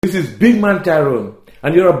This is Big Man Tyrone,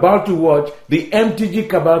 and you're about to watch the MTG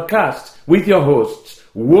Cabal Cast with your hosts,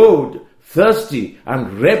 Woad, Thirsty,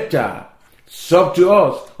 and Reptar. Sub to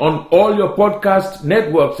us on all your podcast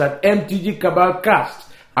networks at MTG Cabal Cast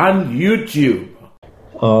and YouTube.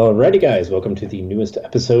 Alrighty guys, welcome to the newest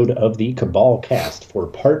episode of the Cabal Cast for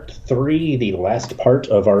Part 3, the last part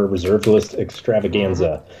of our Reserve List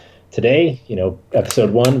extravaganza. Today, Episode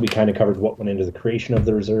 1, we kind of covered what went into the creation of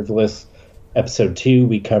the Reserve List. Episode 2,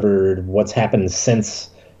 we covered what's happened since,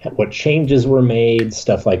 what changes were made,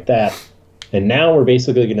 stuff like that. And now we're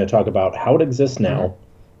basically going to talk about how it exists now.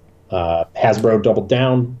 Hasbro doubled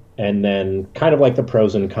down, and then kind of like the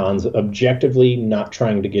pros and cons, objectively not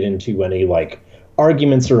trying to get into any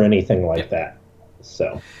arguments or anything like that.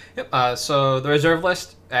 So the Reserve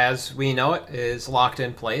List, as we know it, is locked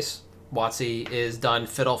in place. WotC is done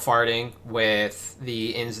fiddle farting with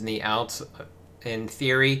the ins and the outs. In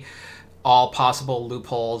theory, all possible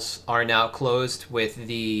loopholes are now closed, with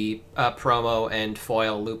the promo and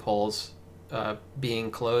foil loopholes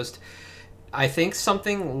being closed. I think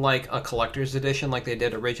something like a collector's edition, like they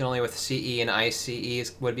did originally with CE and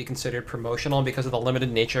ICE, would be considered promotional because of the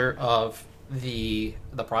limited nature of the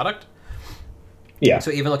product. Yeah.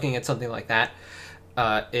 So even looking at something like that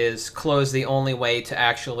is closed. The only way to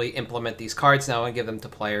actually implement these cards now and give them to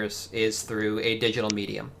players is through a digital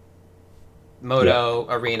medium. Moto,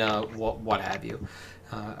 Arena, what have you.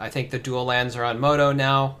 I think the dual lands are on Moto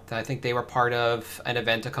now. I think they were part of an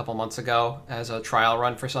event a couple months ago as a trial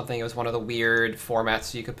run for something. It was one of the weird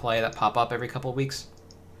formats you could play that pop up every couple of weeks.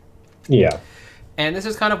 Yeah. And this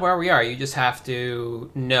is kind of where we are. You just have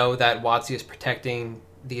to know that WotC is protecting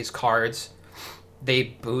these cards. They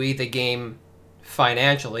buoy the game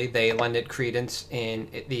financially. They lend it credence in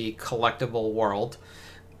the collectible world.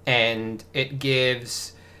 And it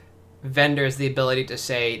gives vendors the ability to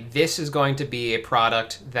say, this is going to be a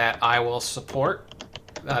product that I will support,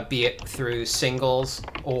 be it through singles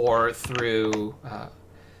or through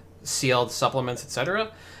sealed supplements,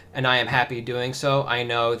 etc. And I am happy doing so. I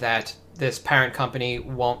know that this parent company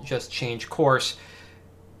won't just change course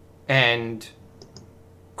and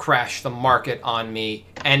crash the market on me,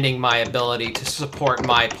 ending my ability to support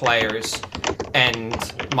my players and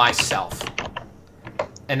myself.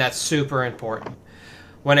 And that's super important.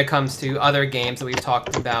 When it comes to other games that we've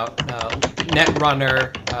talked about,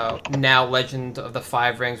 Netrunner, now Legend of the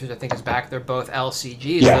Five Rings, which I think is back, they're both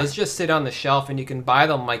LCGs. Yeah. Those just sit on the shelf and you can buy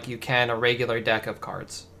them like you can a regular deck of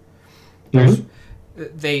cards.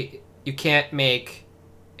 Mm-hmm. You can't make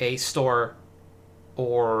a store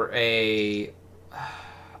or a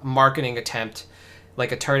marketing attempt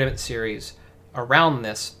like a tournament series around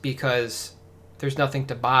this because there's nothing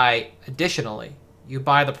to buy additionally. You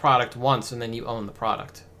buy the product once and then you own the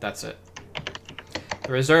product. That's it.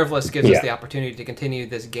 The Reserve List gives us the opportunity to continue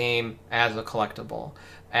this game as a collectible,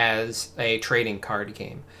 as a trading card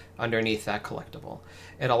game underneath that collectible.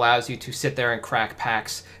 It allows you to sit there and crack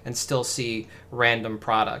packs and still see random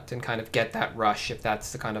product and kind of get that rush if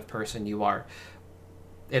that's the kind of person you are.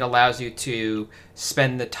 It allows you to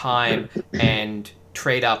spend the time and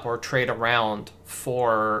trade up or trade around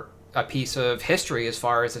for a piece of history as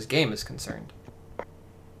far as this game is concerned.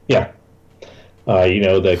 Yeah.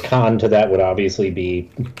 The con to that would obviously be,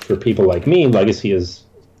 for people like me, Legacy is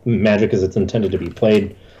Magic as it's intended to be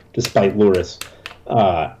played, despite Lurrus.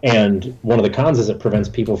 And one of the cons is it prevents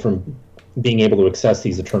people from being able to access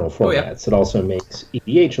these Eternal formats. It also makes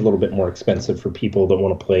EDH a little bit more expensive for people that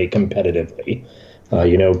want to play competitively.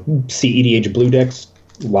 See EDH blue decks,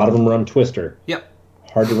 a lot of them run Twister. Yep.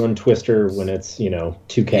 Hard to run Twister when it's,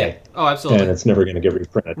 2K. Yeah. Oh, absolutely. And it's never going to get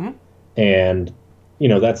reprinted. Mm-hmm. And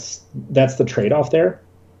that's the trade-off there.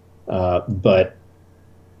 But,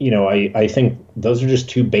 I think those are just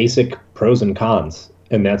two basic pros and cons.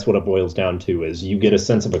 And that's what it boils down to, is you get a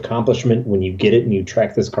sense of accomplishment when you get it and you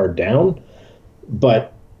track this card down.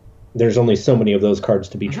 But there's only so many of those cards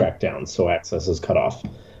to be tracked down, so access is cut off.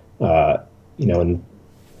 And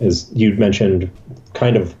as you'd mentioned,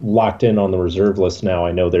 kind of locked in on the Reserve List now.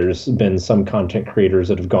 I know there's been some content creators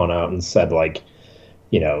that have gone out and said,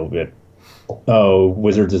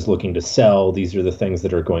 Wizards is looking to sell. These are the things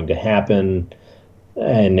that are going to happen.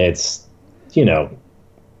 And it's,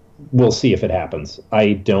 we'll see if it happes.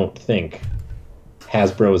 I don't think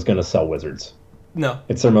Hasbro is going to sell Wizards. No.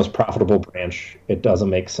 It's their most profitable branch. It doesn't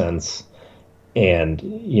make sense. And,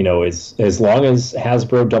 as long as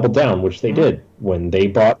Hasbro doubled down, which they did, when they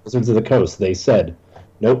bought Wizards of the Coast, they said,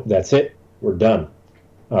 nope, that's it. We're done.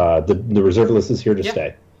 The Reserve List is here to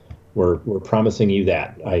stay. We're promising you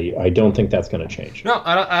that. I don't think that's going to change. No,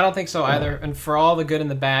 I don't think so either. And for all the good and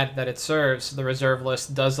the bad that it serves, the reserve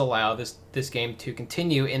list does allow this game to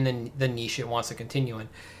continue in the niche it wants to continue in.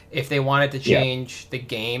 If they wanted to change the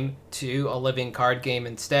game to a living card game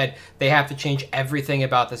instead, they have to change everything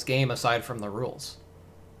about this game aside from the rules.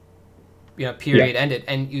 Period, ended.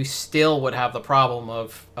 And you still would have the problem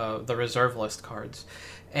of the reserve list cards.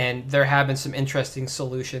 And there have been some interesting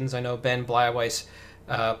solutions. I know Ben Blyweiss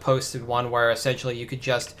posted one where essentially you could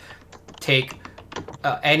just take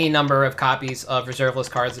any number of copies of reserve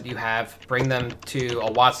list cards that you have, bring them to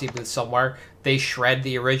a WotC booth somewhere. They shred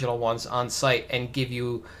the original ones on site and give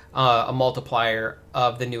you a multiplier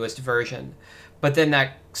of the newest version. But then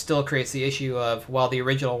that still creates the issue of, well, the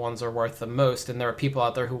original ones are worth the most, and there are people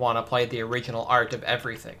out there who want to play the original art of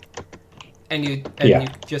everything. And you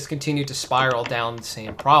just continue to spiral down the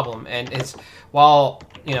same problem. And it's, while,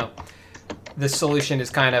 the solution is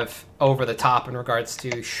kind of over the top in regards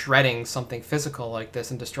to shredding something physical like this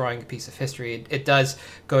and destroying a piece of history, it does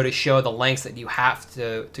go to show the lengths that you have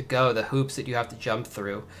to go, the hoops that you have to jump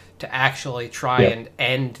through to actually try and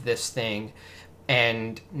end this thing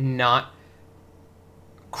and not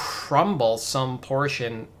crumble some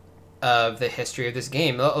portion of the history of this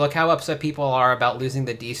game. Look how upset people are about losing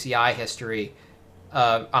the DCI history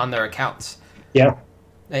on their accounts. Yeah.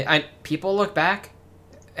 People look back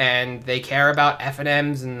and they care about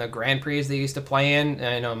FNMs and the Grand Prix they used to play in.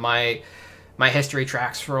 I know my history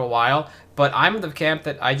tracks for a while, but I'm the camp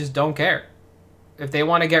that I just don't care. If they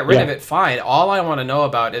want to get rid of it, fine. All I want to know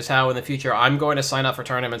about is how in the future I'm going to sign up for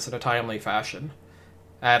tournaments in a timely fashion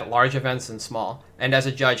at large events and small, and as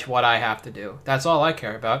a judge, what I have to do. That's all I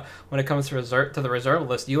care about. When it comes to the reserve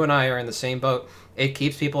list, you and I are in the same boat. It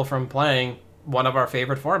keeps people from playing one of our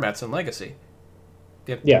favorite formats in Legacy.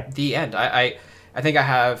 The end. I think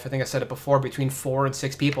I said it before, between 4 and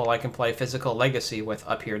 6 people I can play physical Legacy with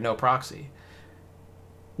up here, no proxy.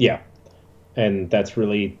 Yeah. And that's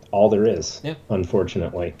really all there is,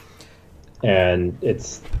 unfortunately. And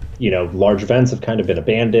it's, large events have kind of been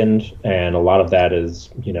abandoned, and a lot of that is,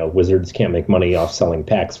 Wizards can't make money off selling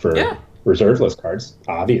packs for reserve list cards,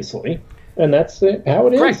 obviously. And that's how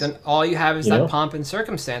it is. Correct, and all you have is that pomp and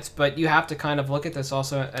circumstance. But you have to kind of look at this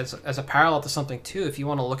also as a parallel to something, too. If you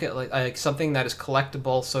want to look at like something that is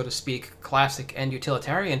collectible, so to speak, classic and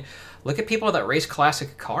utilitarian, look at people that race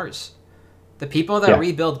classic cars. The people that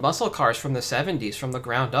rebuild muscle cars from the 70s from the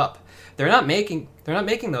ground up. They're not making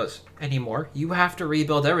those anymore. You have to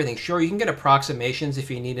rebuild everything. Sure, you can get approximations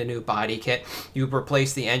if you need a new body kit. You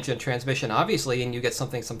replace the engine transmission, obviously, and you get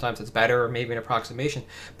something sometimes that's better, or maybe an approximation.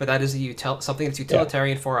 But that is something that's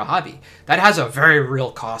utilitarian for a hobby. That has a very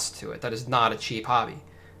real cost to it. That is not a cheap hobby.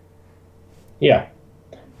 Yeah.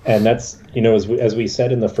 And that's, as we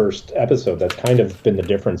said in the first episode, that's kind of been the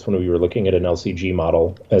difference when we were looking at an LCG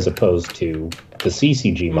model as opposed to the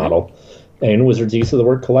CCG model. And Wizards' use of the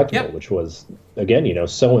word collectible, which was, again,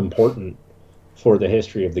 so important for the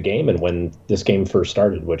history of the game and when this game first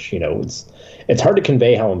started, which, it's hard to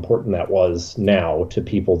convey how important that was now to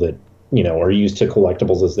people that, are used to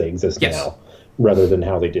collectibles as they exist now, rather than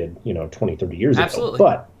how they did, 20, 30 years ago.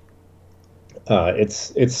 But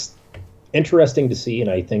it's interesting to see, and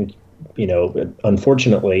I think,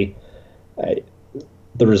 unfortunately,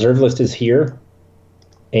 the reserve list is here,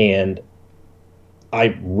 and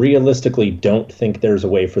I realistically don't think there's a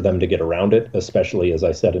way for them to get around it, especially, as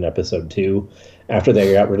I said in episode 2, after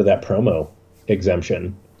they got rid of that promo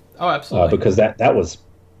exemption. Oh, absolutely. Because that was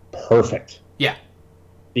perfect. Yeah.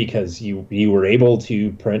 Because you were able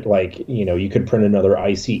to print, you could print another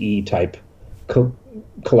ICE type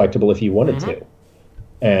collectible if you wanted to.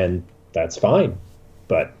 And that's fine.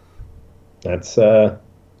 But that's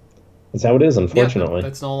how it is, unfortunately. Yeah,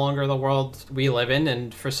 that's no longer the world we live in,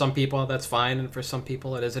 and for some people that's fine, and for some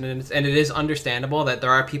people it isn't. And it is understandable that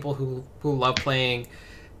there are people who love playing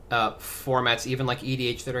formats, even like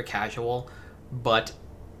EDH, that are casual, but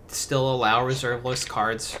still allow reserve list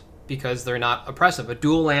cards because they're not oppressive. A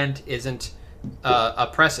dual land isn't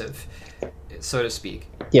oppressive, so to speak.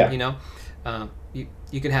 Yeah.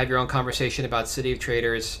 You can have your own conversation about City of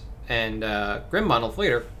Traders and Grim Bundle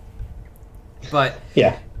later, but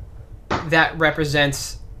that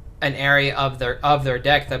represents an area of their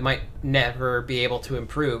deck that might never be able to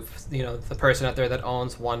improve. The person out there that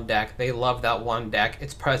owns one deck, they love that one deck.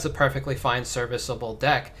 It's a perfectly fine, serviceable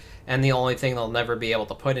deck, and the only thing they'll never be able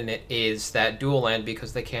to put in it is that dual land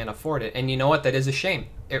because they can't afford it. And you know what? That is a shame.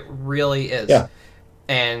 It really is. Yeah.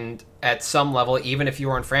 And at some level, even if you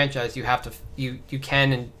are in franchise, you have to you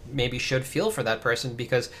can and maybe should feel for that person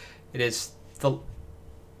because it is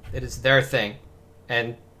their thing,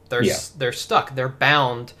 and they're stuck. They're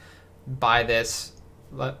bound by this.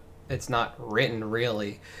 It's not written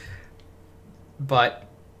really, but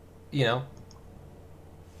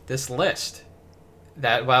this list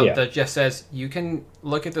that just says you can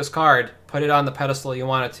look at this card, put it on the pedestal you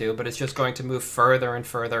want it to, but it's just going to move further and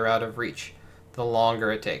further out of reach the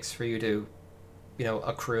longer it takes for you to,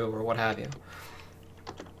 accrue or what have you.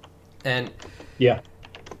 And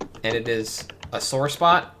it is a sore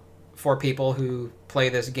spot for people who play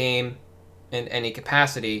this game in any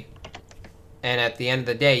capacity. And at the end of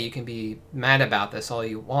the day, you can be mad about this all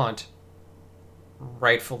you want,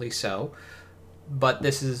 rightfully so. But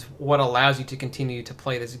this is what allows you to continue to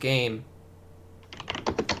play this game.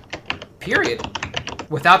 Period.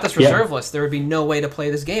 Without this reserve list, there would be no way to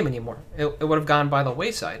play this game anymore. It would have gone by the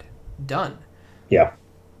wayside. Done. Yeah.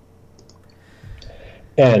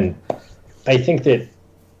 And I think that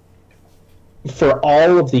for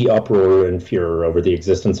all of the uproar and furor over the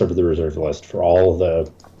existence of the reserve list, for all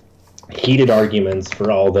the heated arguments,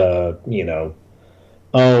 for all the,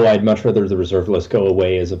 I'd much rather the reserve list go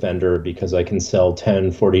away as a vendor because I can sell $10,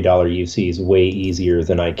 $40 UCs way easier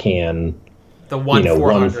than I can the one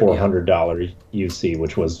 $400 UC,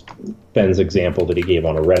 which was Ben's example that he gave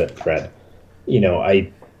on a Reddit thread.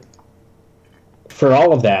 For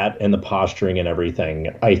all of that and the posturing and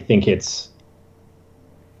everything, I think it's,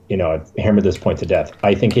 I've hammered this point to death.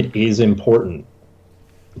 I think it is important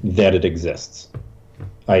that it exists.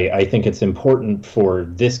 I think it's important for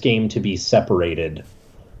this game to be separated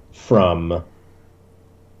from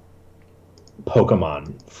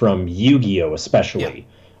Pokemon, from Yu-Gi-Oh! Especially,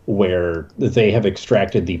 where they have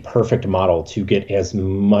extracted the perfect model to get as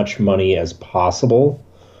much money as possible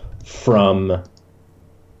from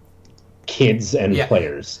kids and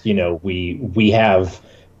players. We have,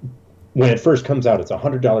 when it first comes out, it's a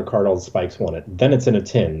 $100 card, all the spikes want it. Then it's in a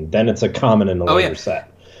tin. Then it's a common in the later set.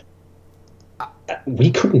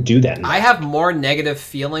 We couldn't do that now. I have more negative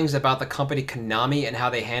feelings about the company Konami and how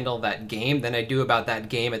they handle that game than I do about that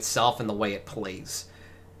game itself and the way it plays.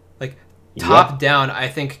 Like, top down, I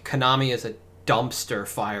think Konami is a dumpster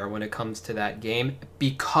fire when it comes to that game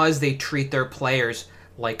because they treat their players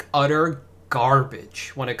like utter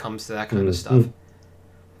garbage when it comes to that kind of stuff.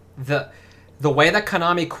 The way that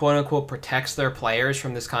Konami quote-unquote protects their players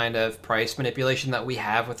from this kind of price manipulation that we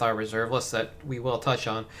have with our reserve list that we will touch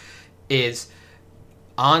on is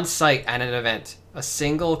on site at an event. A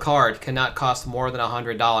single card cannot cost more than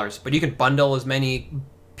 $100, but you can bundle as many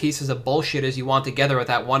pieces of bullshit as you want together with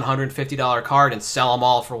that $150 card and sell them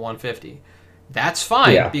all for $150. That's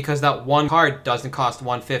fine because that one card doesn't cost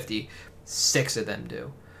 $150. 6 of them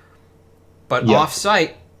do. But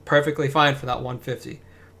off-site, perfectly fine for that $150.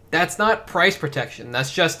 That's not price protection.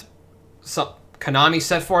 That's just Konami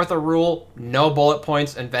set forth a rule, no bullet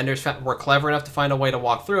points, and vendors were clever enough to find a way to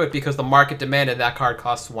walk through it because the market demanded that card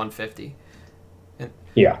costs $150. And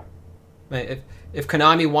if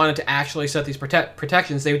Konami wanted to actually set these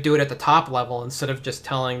protections, they would do it at the top level instead of just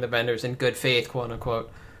telling the vendors in good faith,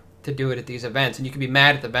 quote-unquote, to do it at these events. And you can be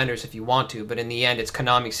mad at the vendors if you want to, but in the end, it's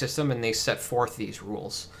Konami's system, and they set forth these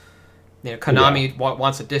rules. Konami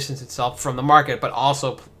wants to distance itself from the market, but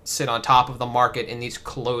also sit on top of the market in these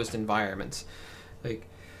closed environments. It's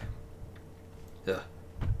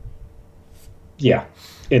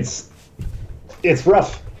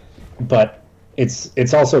rough, but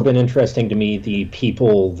it's also been interesting to me the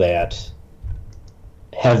people that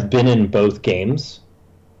have been in both games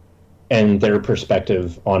and their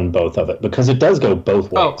perspective on both of it, because it does go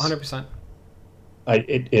both ways. 100%.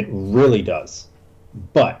 It really does,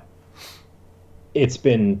 but it's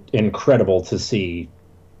been incredible to see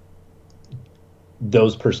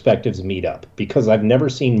those perspectives meet up, because I've never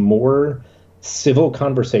seen more civil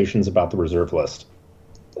conversations about the reserve list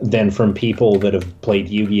than from people that have played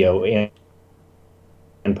Yu-Gi-Oh!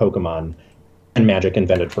 and Pokemon and Magic and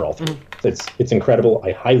Vended for all three. It's incredible.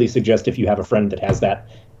 I highly suggest if you have a friend that has that,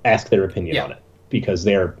 ask their opinion on it, because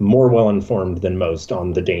they're more well-informed than most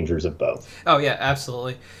on the dangers of both. Oh, yeah,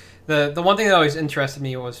 absolutely. The one thing that always interested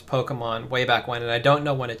me was Pokemon way back when, and I don't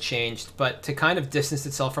know when it changed, but to kind of distance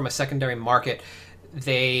itself from a secondary market,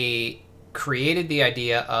 they created the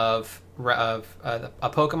idea of a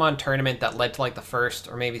Pokemon tournament that led to like the first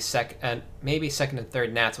or maybe second and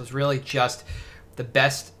third Nats was really just the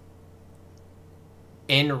best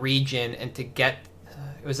in region, and to get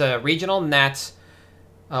it was a regional Nats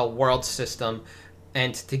world system,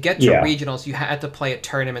 and to get to regionals you had to play at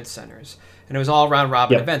tournament centers, and it was all round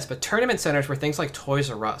robin events. But tournament centers were things like Toys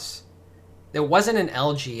R Us. There wasn't an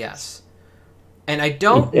LGS. And I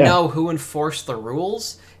don't know who enforced the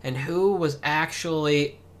rules and who was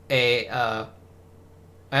actually a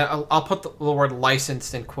I'll put the word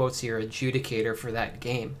licensed in quotes here, adjudicator for that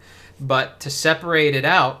game. But to separate it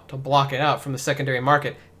out, to block it out from the secondary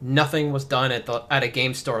market, nothing was done at a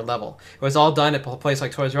game store level. It was all done at a place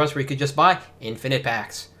like Toys R Us where you could just buy infinite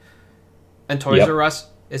packs. And Toys R Us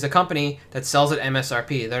is a company that sells at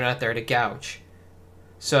MSRP. They're not there to gouge.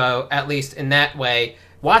 So at least in that way,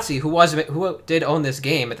 WotC, who did own this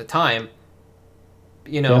game at the time,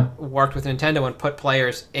 worked with Nintendo and put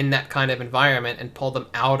players in that kind of environment and pulled them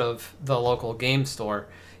out of the local game store,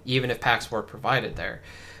 even if packs were provided there.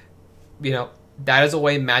 That is a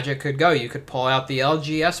way Magic could go. You could pull out the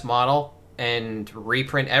LGS model and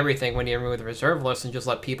reprint everything when you remove the reserve list and just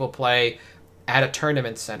let people play at a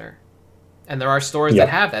tournament center. And there are stores that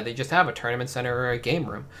have that. They just have a tournament center or a game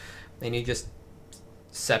room. And you just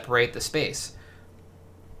separate the space.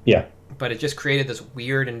 Yeah. But it just created this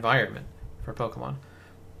weird environment for Pokemon.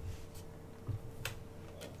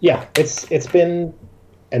 Yeah, it's been,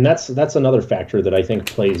 and that's another factor that I think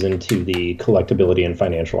plays into the collectability and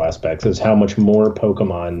financial aspects, is how much more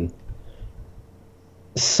Pokemon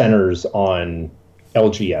centers on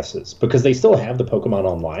LGSs, because they still have the Pokemon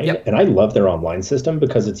Online, and I love their online system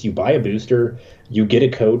because it's you buy a booster, you get a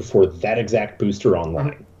code for that exact booster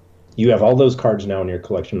online. Mm-hmm. You have all those cards now in your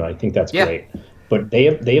collection, and I think that's great. But they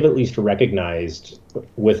have at least recognized,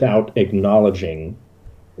 without acknowledging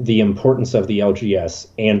the importance of the LGS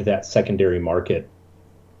and that secondary market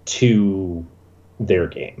to their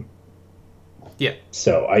game. Yeah.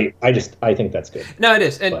 So I think that's good. No, it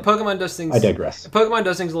is. And Pokemon does things... I digress. Pokemon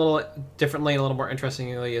does things a little differently, a little more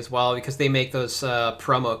interestingly as well, because they make those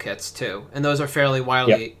promo kits too. And those are fairly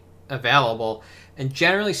widely available. And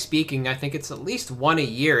generally speaking, I think it's at least one a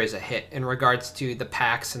year is a hit in regards to the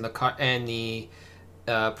packs and the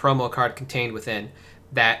promo card contained within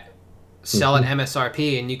that sell at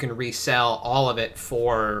MSRP, and you can resell all of it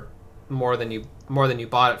for more than you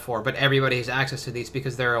bought it for. But everybody has access to these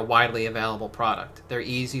because they're a widely available product. They're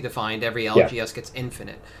easy to find. Every LGS gets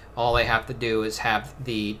infinite. All they have to do is have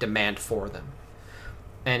the demand for them,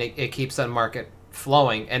 and it keeps that market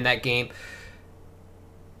flowing. And that game,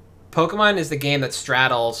 Pokemon, is the game that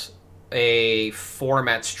straddles a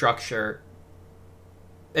format structure.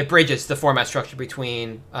 It bridges the format structure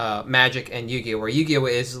between Magic and Yu-Gi-Oh!, where Yu-Gi-Oh!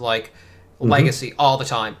 Is like legacy all the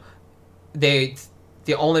time. The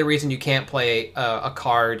only reason you can't play a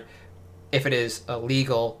card if it is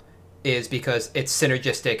illegal is because its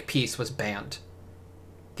synergistic piece was banned.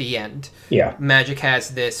 The end. Yeah. Magic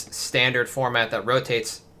has this standard format that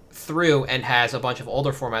rotates through and has a bunch of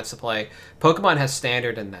older formats to play. Pokemon has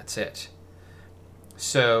standard, and that's it.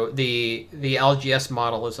 So the LGS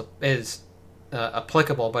model is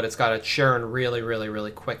applicable, but it's got to churn really, really,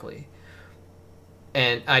 really quickly.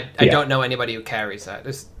 And I don't know anybody who carries that.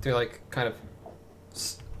 They're like kind of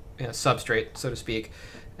substrate, so to speak.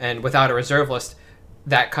 And without a reserve list,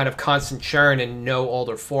 that kind of constant churn and no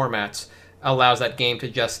older formats allows that game to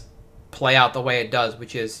just play out the way it does,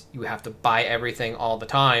 which is you have to buy everything all the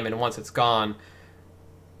time, and once it's gone,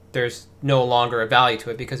 there's no longer a value to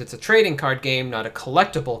it because it's a trading card game, not a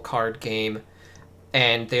collectible card game,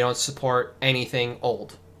 and they don't support anything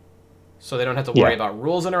old. So they don't have to worry about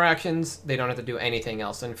rules interactions. They don't have to do anything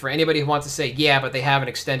else. And for anybody who wants to say, yeah, but they have an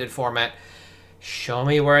extended format, show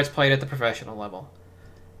me where it's played at the professional level.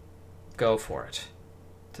 Go for it.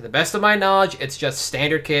 To the best of my knowledge, it's just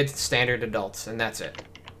standard kids, standard adults, and that's it.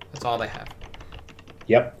 That's all they have.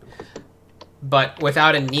 Yep. But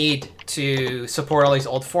without a need to support all these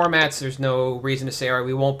old formats, there's no reason to say, all right,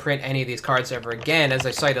 we won't print any of these cards ever again. As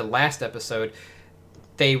I cited last episode,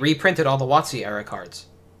 they reprinted all the WotC era cards.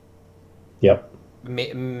 Yep.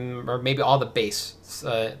 Or maybe all the base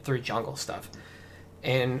through Jungle stuff.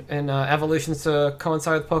 And evolutions to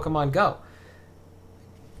coincide with Pokemon Go.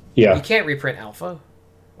 Yeah. You can't reprint Alpha.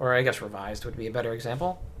 Or I guess Revised would be a better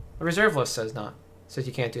example. The reserve list says not. Says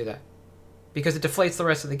you can't do that. Because it deflates the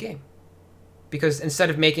rest of the game. Because instead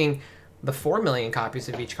of making the 4 million copies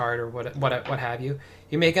of each card or what have you,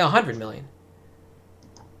 you're making 100 million.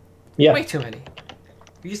 Yeah. Way too many.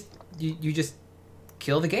 You just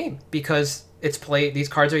kill the game because it's played. These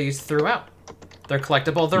cards are used throughout. They're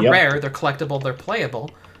collectible. They're rare. They're collectible. They're playable.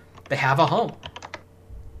 They have a home.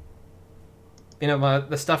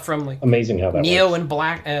 The stuff from like amazing how that Neo works. and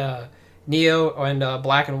Black, Neo and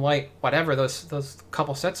Black and White, whatever those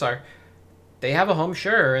couple sets are. They have a home,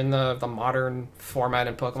 sure, in the modern format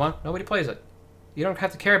in Pokemon. Nobody plays it. You don't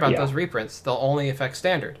have to care about those reprints. They'll only affect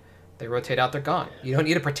standard. They rotate out. They're gone. You don't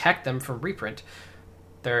need to protect them from reprint.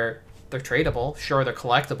 They're tradable. Sure, they're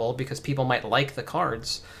collectible because people might like the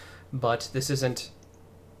cards, but this isn't...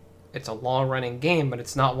 It's a long-running game, but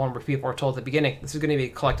it's not one where people are told at the beginning, this is going to be a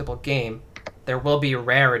collectible game. There will be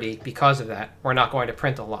rarity because of that. We're not going to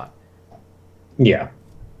print a lot. Yeah.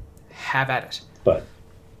 Have at it. But,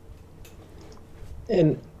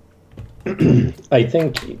 and I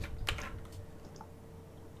think,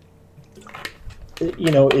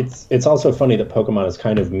 it's also funny that Pokemon has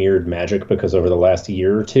kind of mirrored Magic, because over the last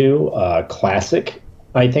year or two, Classic,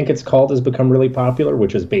 I think it's called, has become really popular,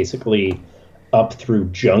 which is basically up through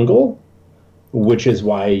Jungle, which is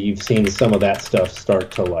why you've seen some of that stuff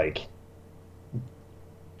start to, like,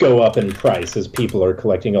 go up in price as people are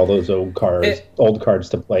collecting all those old cards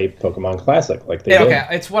to play Pokemon Classic, like they did. Okay,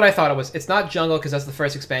 it's what I thought it was. It's not Jungle because that's the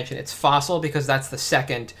first expansion. It's Fossil because that's the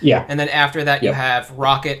second. Yeah. And then after that, you have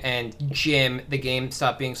Rocket and Gym. The game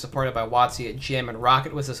stopped being supported by WotC at Gym, and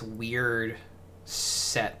Rocket was this weird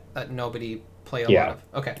set that nobody played a lot of.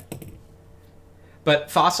 Okay. But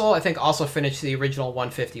Fossil, I think, also finished the original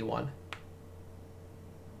 151.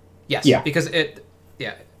 Yes. Yeah. Because it.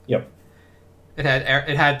 Yeah. Yep. It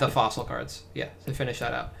had the Fossil cards. Yeah, to finish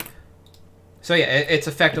that out. So yeah, it's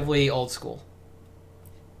effectively old school.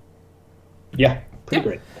 Yeah, pretty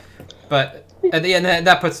great. But at the end,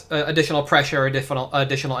 that puts additional pressure,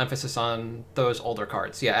 additional emphasis on those older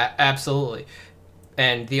cards. Yeah, absolutely.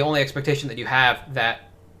 And the only expectation that you have that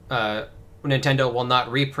Nintendo will not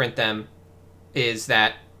reprint them is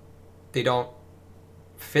that they don't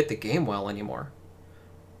fit the game well anymore.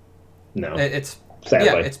 No, Sadly.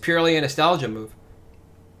 Yeah, it's purely a nostalgia move.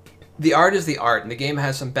 The art is the art, and the game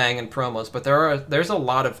has some banging promos, but there's a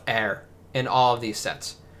lot of air in all of these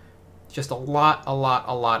sets. Just a lot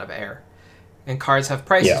of air. And cards have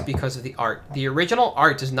prices because of the art. The original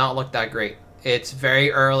art does not look that great. It's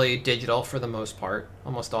very early digital for the most part,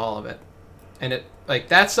 almost all of it. And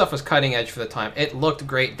that stuff was cutting edge for the time. It looked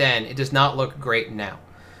great then. It does not look great now.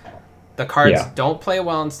 The cards don't play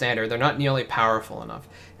well in Standard. They're not nearly powerful enough.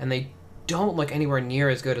 And they don't look anywhere near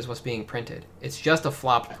as good as what's being printed. It's just a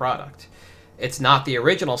flopped product. It's not the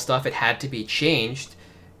original stuff. It had to be changed.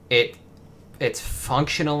 It's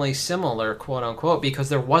functionally similar, quote unquote, because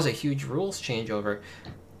there was a huge rules changeover.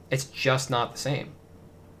 It's just not the same.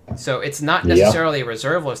 So it's not necessarily a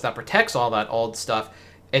reserve list that protects all that old stuff.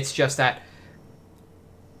 It's just that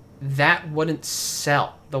wouldn't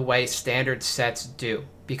sell the way Standard sets do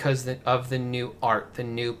because of the new art, the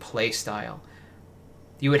new play style.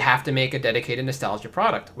 You would have to make a dedicated nostalgia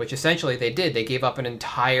product, which essentially they did. They gave up an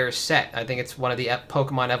entire set. I think it's one of the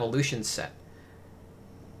Pokemon Evolution set.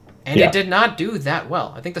 And it did not do that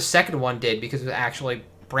well. I think the second one did because it was actually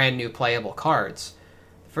brand new playable cards.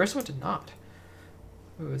 The first one did not.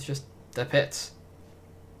 It was just the pits.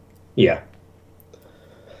 Yeah.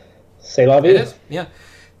 C'est la vie. It is, yeah.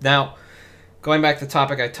 Now, going back to the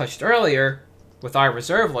topic I touched earlier, with our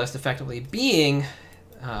reserve list effectively being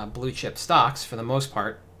blue chip stocks for the most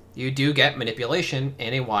part, you do get manipulation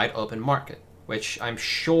in a wide open market, which I'm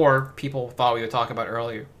sure people thought we would talk about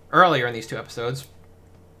earlier in these two episodes.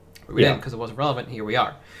 But we didn't because it wasn't relevant. Here we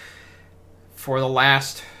are. For the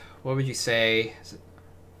last, what would you say, is it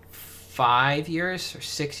 5 years or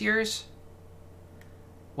 6 years?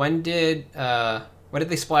 When did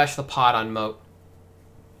they splash the pot on Moat?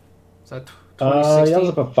 Is that 2016? That was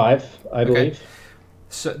about 5, I believe.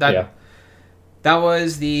 So that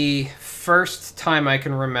was the first time I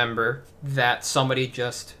can remember that somebody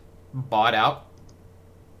just bought out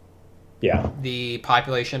the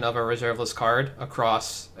population of a reserve list card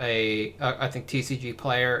across I think TCG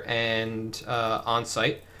Player and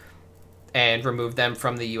On-Site, and removed them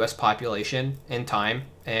from the U.S. population in time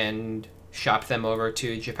and shopped them over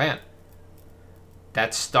to Japan.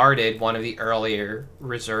 That started one of the earlier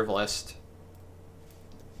reserve list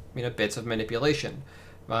bits of manipulation.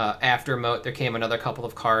 After Moat, there came another couple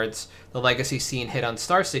of cards. The Legacy scene hit on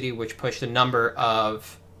Star City, which pushed a number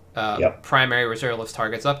of primary reserve list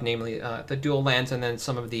targets up, namely the dual lands, and then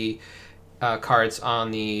some of the cards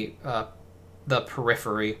on the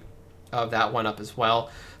periphery of that one up as well.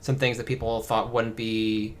 Some things that people thought wouldn't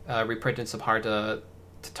be reprinted, so hard to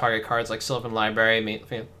target cards like Sylvan Library,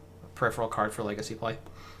 a peripheral card for Legacy play.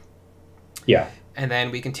 Yeah. And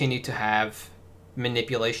then we continue to have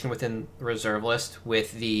manipulation within the reserve list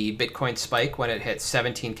with the Bitcoin spike when it hit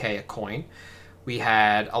 17K a coin. We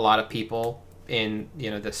had a lot of people in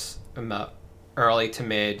this early to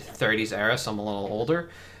mid 30s era, some a little older,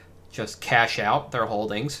 just cash out their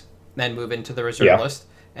holdings, then move into the reserve list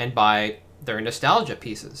and buy their nostalgia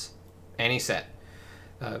pieces, any set.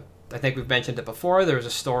 I think we've mentioned it before. There was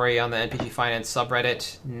a story on the NPG Finance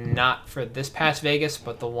subreddit, not for this past Vegas,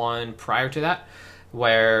 but the one prior to that,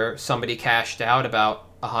 where somebody cashed out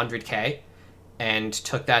about 100K and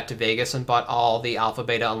took that to Vegas and bought all the Alpha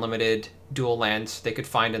Beta Unlimited dual lands they could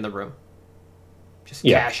find in the room. just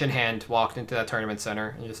cash in hand, walked into that tournament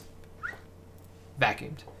center and just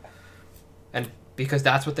vacuumed. And because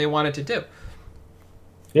that's what they wanted to do.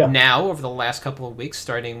 Yeah. Now, over the last couple of weeks,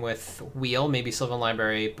 starting with Wheel, maybe Sylvan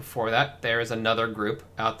Library before that, there is another group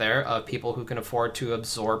out there of people who can afford to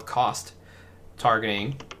absorb cost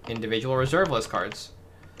targeting individual reserve list cards.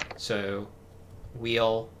 So,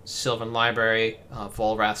 Wheel, Sylvan Library,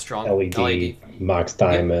 Volrath Stronghold, LED, Mox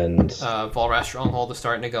Diamond. Volrath Stronghold is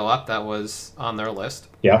starting to go up. That was on their list.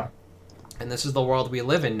 Yeah. And this is the world we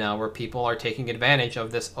live in now, where people are taking advantage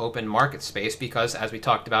of this open market space because, as we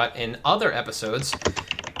talked about in other episodes,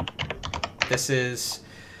 this is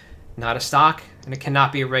not a stock and it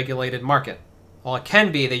cannot be a regulated market. Well, it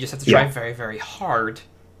can be. They just have to try very, very hard,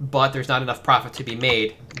 but there's not enough profit to be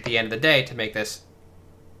made at the end of the day to make this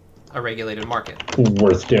a regulated market.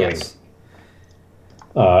 Worth doing. Yes.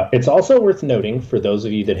 It's also worth noting for those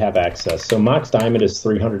of you that have access. So Mox Diamond is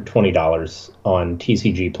 $320 on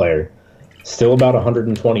TCG Player. Still about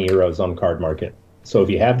 120 euros on Card Market. So if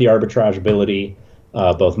you have the arbitrage ability,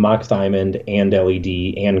 both Mox Diamond and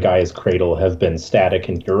LED and Gaia's Cradle have been static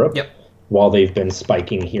in Europe while they've been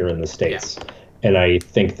spiking here in the States. Yeah. And I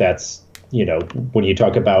think that's, when you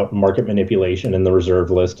talk about market manipulation in the reserve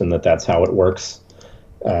list and that's how it works,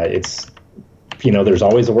 it's, there's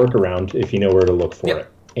always a workaround if you know where to look for it.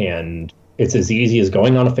 And it's as easy as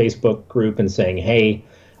going on a Facebook group and saying, hey,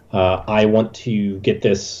 I want to get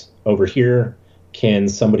this over here. Can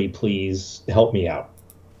somebody please help me out?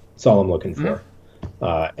 That's all I'm looking for.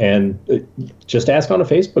 And just ask on a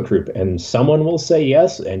Facebook group and someone will say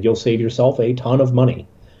yes, and you'll save yourself a ton of money.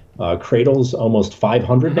 Cradle's almost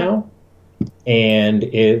 500 now, and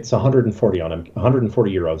it's 140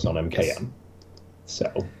 euros on MKM. Yes.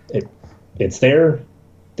 So it's there.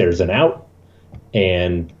 There's an out,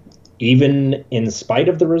 and even in spite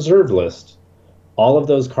of the reserve list, all of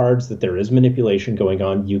those cards that there is manipulation going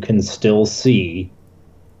on, you can still see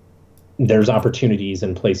there's opportunities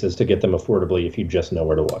and places to get them affordably if you just know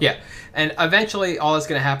where to look. Yeah, and eventually all that's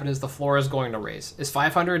going to happen is the floor is going to raise. Is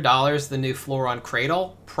 $500 the new floor on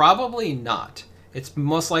Cradle? Probably not. It's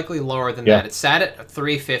most likely lower than that. It's sat at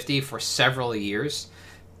 $350 for several years.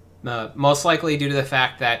 Most likely due to the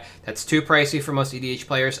fact that that's too pricey for most EDH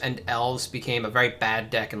players, and Elves became a very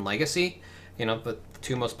bad deck in Legacy. The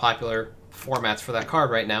two most popular formats for that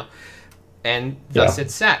card right now. And thus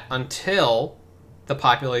it sat until the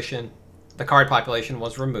card population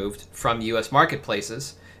was removed from U.S.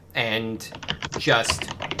 marketplaces and just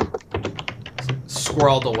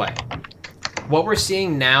squirreled away. What we're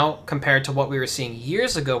seeing now compared to what we were seeing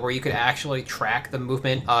years ago, where you could actually track the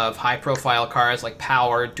movement of high-profile cards like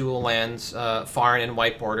Power, Dual Lands, Foreign and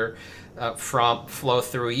White Border, from flow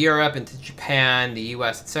through Europe into Japan, the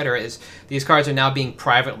U.S., etc., is these cards are now being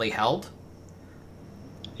privately held.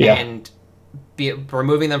 Yeah. And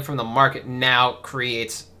removing them from the market now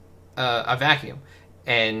creates a vacuum.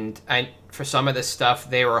 And for some of this stuff,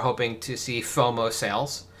 they were hoping to see FOMO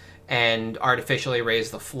sales and artificially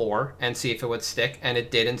raise the floor and see if it would stick, and it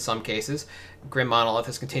did in some cases. Grim Monolith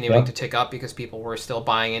is continuing to tick up because people were still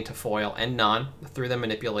buying into foil and non through the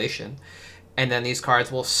manipulation. And then these cards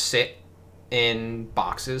will sit in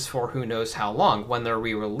boxes for who knows how long. When they're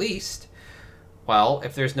re-released, well,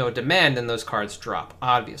 if there's no demand, then those cards drop,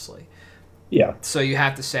 obviously. Yeah. So you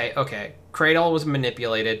have to say, okay, Cradle was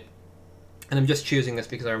manipulated, and I'm just choosing this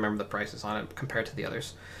because I remember the prices on it compared to the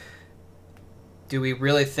others. Do we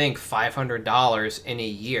really think $500 in a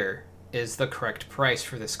year is the correct price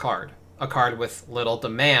for this card? A card with little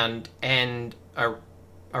demand and a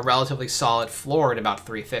relatively solid floor at about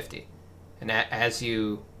 $350. And as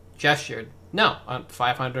you gestured, no,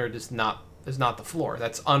 $500 is not the floor.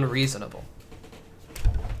 That's unreasonable.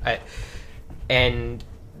 And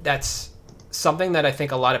that's something that I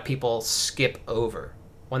think a lot of people skip over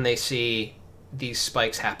when they see these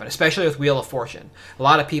spikes happen, especially with Wheel of Fortune. A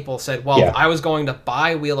lot of people said, well, I was going to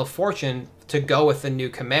buy Wheel of Fortune to go with the new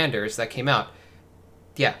commanders that came out.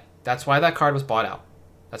 Yeah, that's why that card was bought out.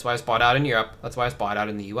 That's why it was bought out in Europe. That's why it was bought out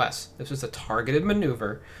in the US. This was a targeted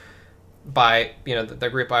maneuver by, the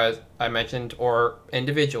group I mentioned, or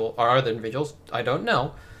other individuals, I don't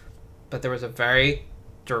know. But there was a very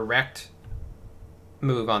direct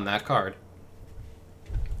move on that card.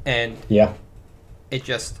 And it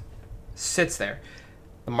just sits there.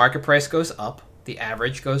 The market price goes up, the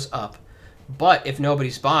average goes up, but if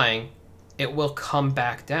nobody's buying, it will come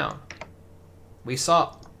back down. We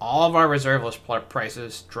saw all of our reserve list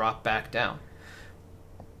prices drop back down.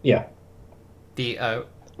 Yeah. The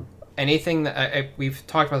anything that we've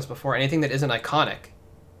talked about this before, anything that isn't iconic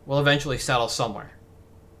will eventually settle somewhere.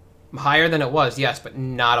 Higher than it was, yes, but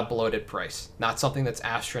not a bloated price. Not something that's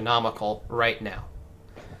astronomical right now.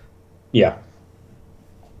 Yeah.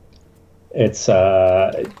 It's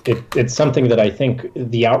something that I think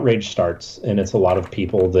the outrage starts, and it's a lot of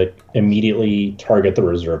people that immediately target the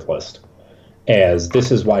reserve list as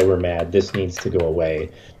this is why we're mad, this needs to go away,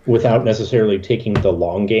 without necessarily taking the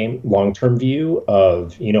long-term view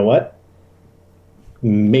of, you know what,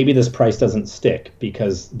 maybe this price doesn't stick,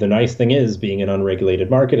 because the nice thing is, being an unregulated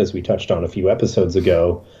market, as we touched on a few episodes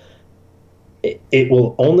ago, it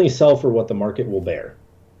will only sell for what the market will bear.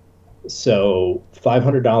 So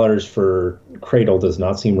 $500 for Cradle does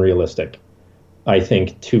not seem realistic. I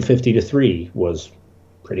think $250 to $300 was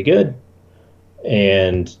pretty good.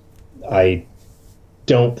 And I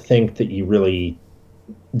don't think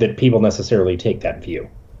that people necessarily take that view.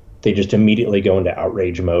 They just immediately go into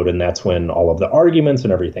outrage mode, and that's when all of the arguments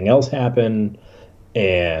and everything else happen.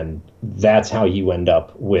 And that's how you end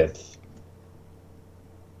up with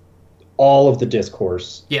all of the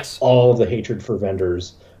discourse, yes, all of the hatred for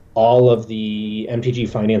vendors, all of the MTG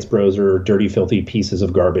finance bros are dirty, filthy pieces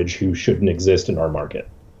of garbage who shouldn't exist in our market.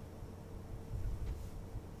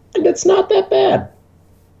 And it's not that bad.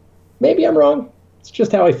 Maybe I'm wrong. It's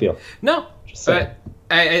just how I feel. No, but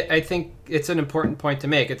I think it's an important point to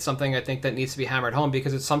make. It's something I think that needs to be hammered home,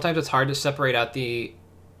 because sometimes it's hard to separate out the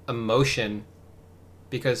emotion,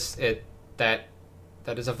 because that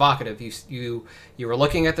is evocative. You were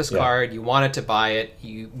looking at this card, you wanted to buy it,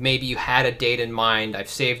 maybe you had a date in mind, I've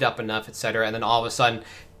saved up enough, etc., and then all of a sudden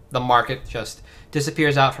the market just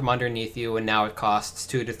disappears out from underneath you, and now it costs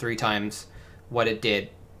 2 to 3 times what it did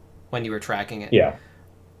when you were tracking it. Yeah.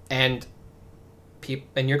 And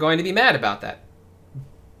you're going to be mad about that.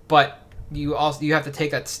 But you have to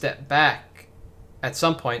take that step back at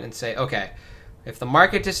some point and say, okay, if the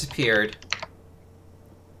market disappeared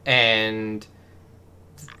and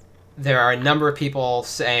there are a number of people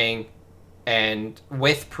saying, and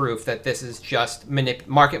with proof, that this is just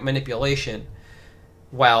market manipulation,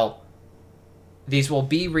 well, these will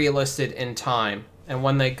be relisted in time, and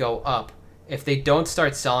when they go up, if they don't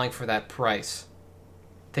start selling for that price,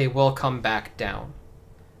 they will come back down.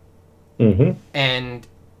 Mm-hmm. And,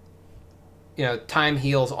 time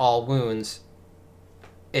heals all wounds.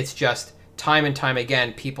 It's just, time and time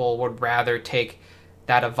again, people would rather take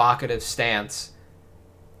that evocative stance.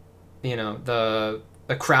 The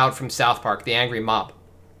crowd from South Park, the angry mob.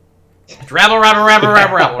 Rabble,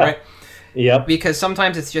 right? Yep. Because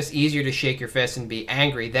sometimes it's just easier to shake your fist and be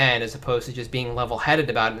angry then, as opposed to just being level-headed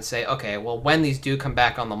about it and say, okay, well, when these do come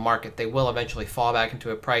back on the market, they will eventually fall back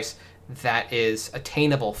into a price that is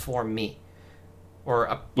attainable for me, or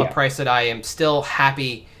a price that I am still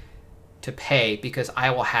happy to pay, because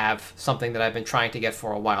I will have something that I've been trying to get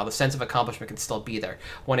for a while. The sense of accomplishment can still be there.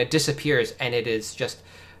 When it disappears and it is just,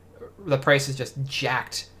 the price is just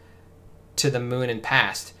jacked to the moon and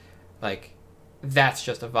past, that's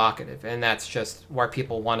just evocative, and that's just where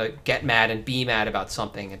people want to get mad and be mad about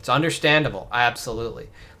something. It's understandable, absolutely.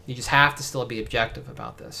 You just have to still be objective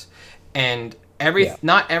about this. And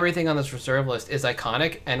not everything on this reserve list is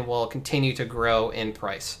iconic and will continue to grow in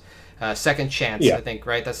price. Second Chance, I think,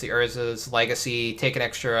 right? That's the Urza's Legacy. Take an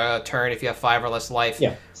extra turn if you have 5 or less life.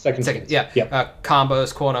 Yeah, second chance. Yeah.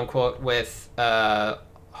 Combos, quote unquote, with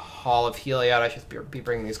Hall of Heliod. I should be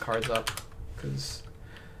bringing these cards up because.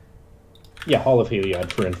 Yeah, Hall of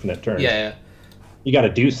Heliod for infinite turns. Yeah. You got to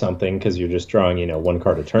do something because you're just drawing, 1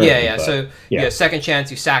 card a turn. Yeah. So second chance,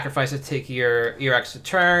 you sacrifice it to take your extra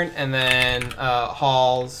turn, and then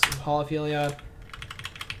Hall of Heliod.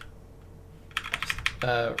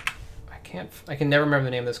 I can never remember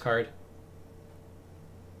the name of this card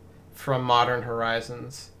from Modern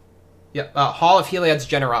Horizons. Yeah, Hall of Heliod's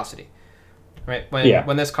Generosity. Right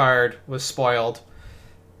when this card was spoiled,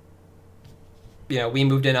 we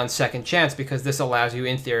moved in on second chance because this allows you,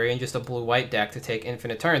 in theory, in just a blue-white deck, to take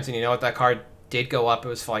infinite turns. And you know what? That card did go up. It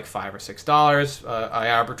was for like $5 or $6. I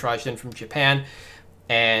arbitraged in from Japan,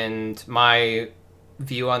 and my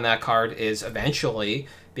view on that card is eventually,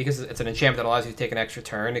 because it's an enchantment that allows you to take an extra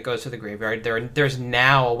turn, it goes to the graveyard. There's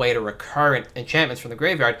now a way to recur enchantments from the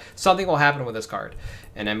graveyard. Something will happen with this card.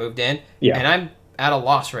 And I moved in, and I'm at a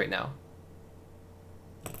loss right now.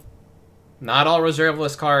 Not all reserve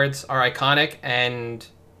list cards are iconic, and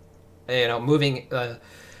moving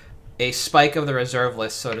a spike of the reserve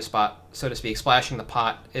list, so to speak, splashing the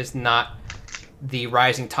pot, is not the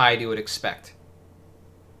rising tide you would expect.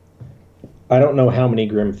 I don't know how many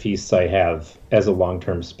Grim Feasts I have as a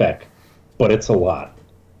long-term spec, but it's a lot.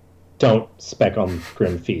 Don't spec on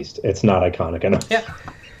Grim Feast. It's not iconic enough. Yeah.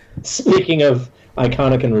 Speaking of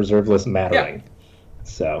iconic and reserve list mattering.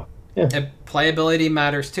 So. Yeah. And playability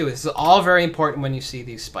matters too. This is all very important when you see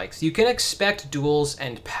these spikes. You can expect duels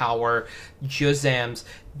and power, Juzams,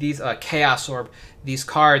 these Chaos Orb, these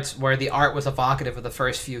cards where the art was evocative of the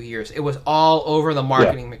first few years. It was all over the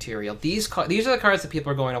marketing material. These are the cards that people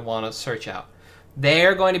are going to want to search out.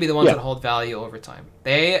 They're going to be the ones that hold value over time.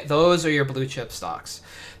 Those are your blue chip stocks.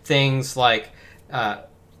 Things like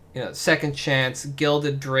Second Chance,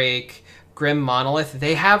 Gilded Drake, Grim Monolith,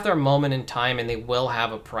 they have their moment in time and they will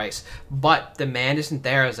have a price. But demand isn't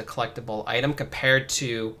there as a collectible item compared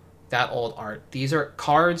to that old art. These are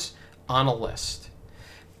cards on a list.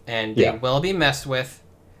 And they will be messed with.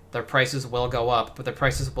 Their prices will go up, but their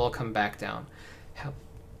prices will come back down.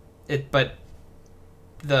 But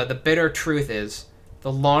the bitter truth is,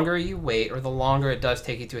 the longer you wait, or the longer it does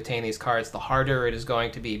take you to attain these cards, the harder it is going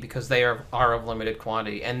to be because they are of limited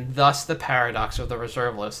quantity. And thus the paradox of the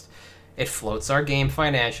reserve list. It floats our game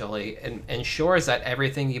financially and ensures that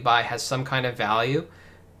everything you buy has some kind of value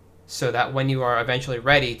so that when you are eventually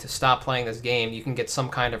ready to stop playing this game, you can get some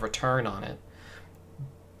kind of return on it.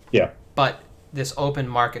 Yeah. But this open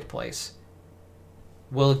marketplace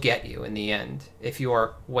will get you in the end if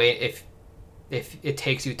it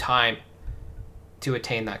takes you time to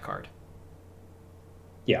attain that card.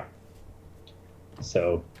 Yeah.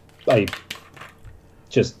 So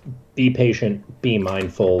just be patient, be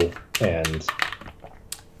mindful, and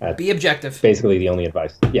be objective. Basically the only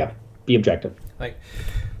advice. Yeah, be objective.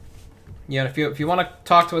 If you want to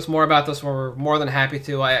talk to us more about this, we're more than happy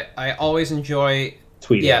to. I always enjoy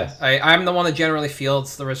tweet. Yeah, I'm the one that generally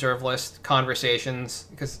fields the reserve list conversations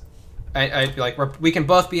because I like we can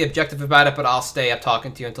both be objective about it, but I'll stay up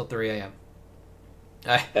talking to you until 3 a.m.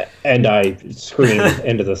 And I scream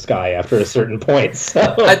into the sky after a certain point.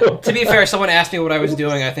 So. To be fair, someone asked me what I was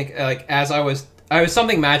doing. I think as I was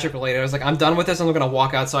something magic related. I was like, I'm done with this. I'm going to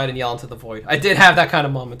walk outside and yell into the void. I did have that kind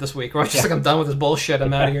of moment this week where I was just like, I'm done with this bullshit.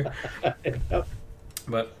 I'm out of here.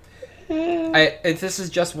 But this is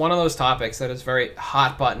just one of those topics that is very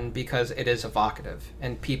hot button because it is evocative,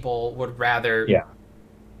 and people would rather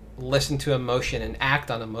listen to emotion and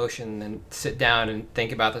act on emotion and sit down and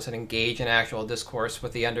think about this and engage in actual discourse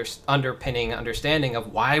with the underpinning understanding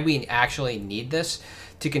of why we actually need this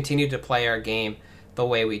to continue to play our game the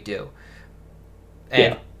way we do.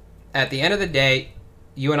 And at the end of the day,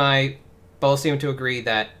 you and I both seem to agree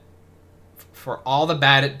that for all the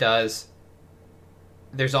bad it does,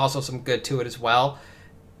 there's also some good to it as well.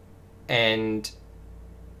 And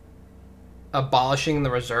abolishing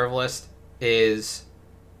the reserve list is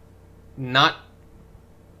not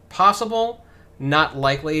possible, not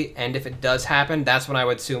likely, and if it does happen, that's when I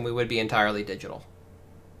would assume we would be entirely digital.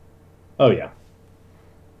 Oh yeah.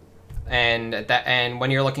 And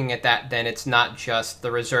when you're looking at that, then it's not just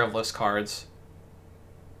the reserve list cards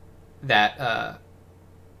that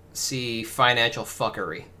see financial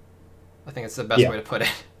fuckery. I think it's the best way to put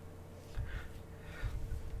it.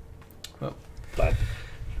 Well,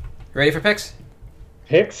 ready for picks?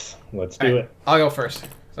 Picks? Let's do it. I'll go first.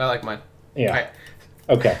 So I like mine. Yeah. All right.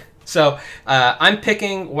 Okay. So I'm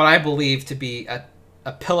picking what I believe to be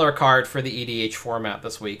a pillar card for the EDH format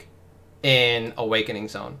this week in Awakening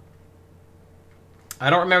Zone. I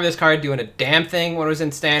don't remember this card doing a damn thing when it was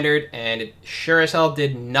in Standard, and it sure as hell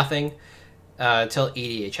did nothing until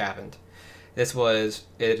EDH happened. It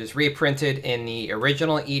is reprinted in the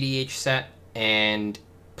original EDH set and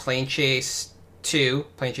Plane Chase 2,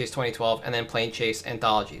 Plane Chase 2012, and then Plane Chase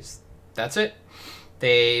Anthologies. That's it.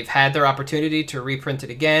 They've had their opportunity to reprint it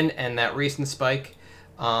again, and that recent spike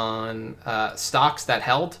on stocks that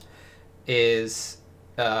held is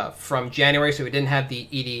from January, so we didn't have the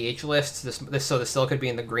EDH lists. This still could be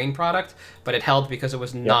in the green product, but it held because it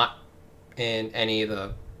was not in any of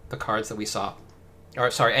the cards that we saw,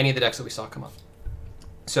 any of the decks that we saw come up.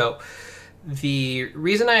 So the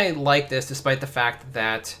reason I like this, despite the fact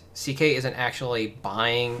that CK isn't actually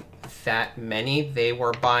buying that many, they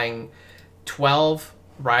were buying 12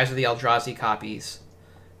 Rise of the Eldrazi copies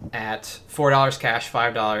at $4 cash,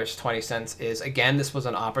 $5, 20 cents is, again, this was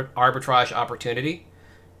an arbitrage opportunity.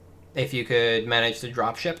 If you could manage to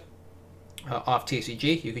drop ship off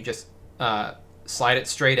TCG, you could just slide it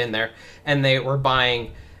straight in there. And they were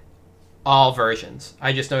buying all versions.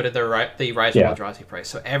 I just noted the Rise of Eldrazi price.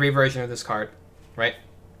 So every version of this card, right?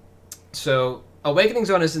 So Awakening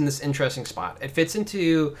Zone is in this interesting spot. It fits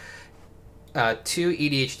into two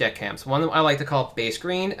EDH deck camps. One I like to call base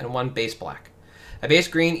green and one base black. A base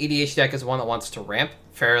green EDH deck is one that wants to ramp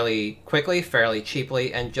fairly quickly, fairly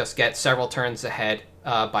cheaply, and just get several turns ahead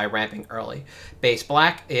by ramping early. Base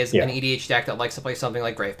black is an EDH deck that likes to play something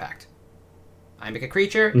like Grave Pact. I make a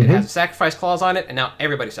creature, it has a sacrifice clause on it, and now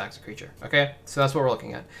everybody sacks a creature. Okay? So that's what we're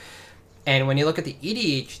looking at. And when you look at the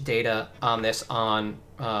EDH data on this, on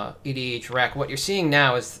EDH Rec, what you're seeing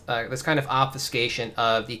now is this kind of obfuscation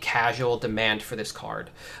of the casual demand for this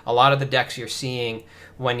card. A lot of the decks you're seeing,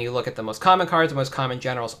 when you look at the most common cards, the most common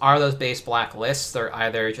generals, are those base black lists. They're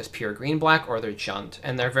either just pure green-black or they're Jund.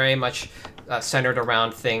 And they're very much centered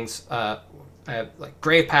around things like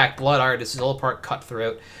Grave Pact, Blood Artist, Zolpart,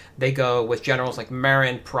 Cutthroat. They go with generals like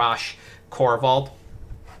Marin, Prosh, Korvald.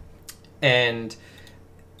 And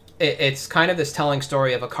it's kind of this telling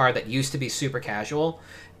story of a card that used to be super casual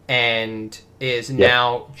and is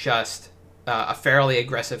now just a fairly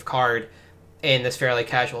aggressive card in this fairly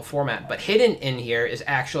casual format. But hidden in here is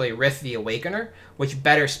actually Rith the Awakener, which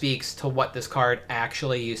better speaks to what this card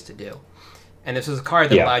actually used to do. And this is a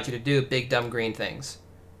card that allowed you to do big, dumb green things,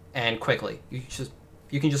 and quickly. You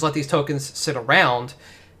can just let these tokens sit around,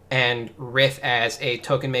 and Rith as a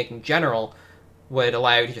token-making general would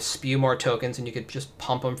allow you to just spew more tokens, and you could just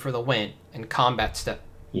pump them for the win and combat step.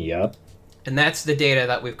 Yep. And that's the data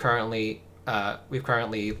that we've currently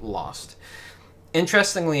lost.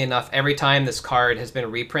 Interestingly enough, every time this card has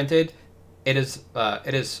been reprinted, it is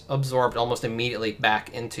absorbed almost immediately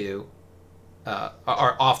back into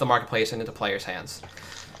or off the marketplace and into players' hands.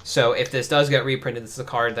 So if this does get reprinted, this is a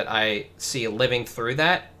card that I see living through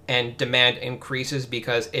that, and demand increases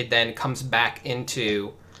because it then comes back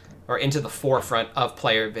into the forefront of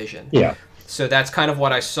player vision. Yeah. So that's kind of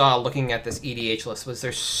what I saw looking at this EDH list, was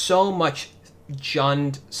there's so much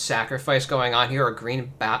Jund sacrifice going on here, or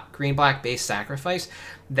green-black base sacrifice,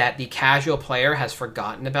 that the casual player has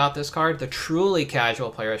forgotten about this card. The truly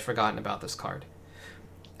casual player has forgotten about this card.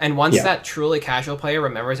 And once that truly casual player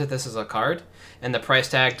remembers that this is a card, and the price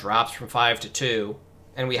tag drops from 5 to 2,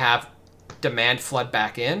 and we have demand flood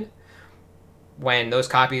back in, when those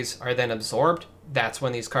copies are then absorbed, that's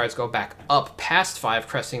when these cards go back up past 5,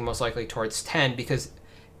 cresting most likely towards 10, because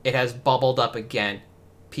it has bubbled up again.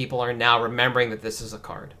 People are now remembering that this is a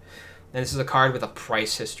card. And this is a card with a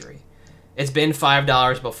price history. It's been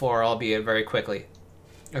 $5 before, albeit very quickly,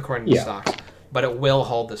 according to stocks. But it will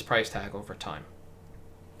hold this price tag over time.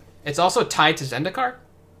 It's also tied to Zendikar,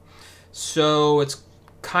 so it's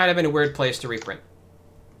kind of in a weird place to reprint.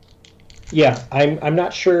 Yeah, I'm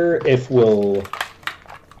not sure if we'll...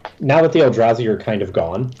 Now that the Eldrazi are kind of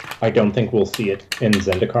gone, I don't think we'll see it in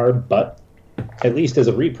Zendikar, but at least as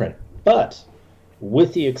a reprint. But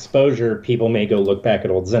with the exposure, people may go look back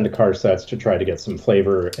at old Zendikar sets to try to get some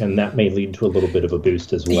flavor, and that may lead to a little bit of a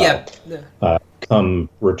boost as well. Yeah. Come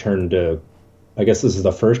return to... I guess this is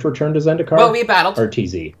the first return to Zendikar? Well, we battled.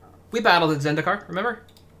 RTZ. We battled at Zendikar, remember?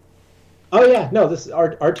 Oh, yeah. No, this is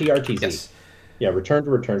RTZ. Yes. Yeah, return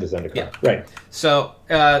to Zendikar. Yeah. Right. So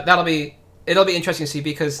it'll be interesting to see,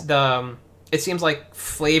 because it seems like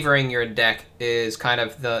flavoring your deck is kind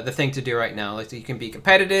of the thing to do right now. Like, you can be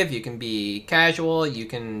competitive, you can be casual, you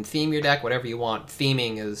can theme your deck, whatever you want.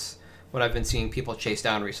 Theming is what I've been seeing people chase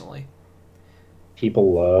down recently.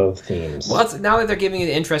 People love themes. Well, now that they're giving you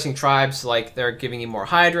interesting tribes, like they're giving you more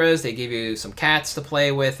Hydras, they give you some cats to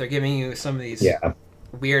play with, they're giving you some of these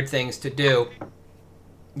weird things to do,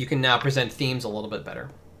 you can now present themes a little bit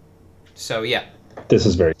better. So, yeah. This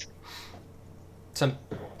is very true.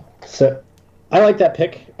 So, I like that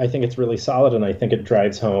pick. I think it's really solid, and I think it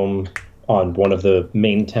drives home on one of the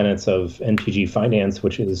main tenets of NTG finance,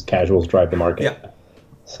 which is casuals drive the market. Yeah.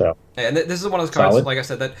 So, and this is one of those cards, solid. like I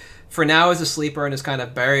said, that for now is a sleeper and is kind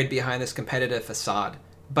of buried behind this competitive facade.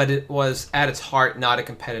 But it was, at its heart, not a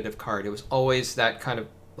competitive card. It was always that kind of,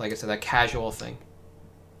 like I said, that casual thing.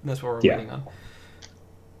 And that's what we're waiting on. All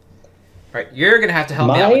right, you're going to have to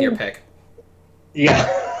help me out with your pick.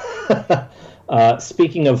 Yeah.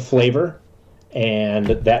 Speaking of flavor, and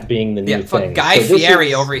that being the new thing. Guy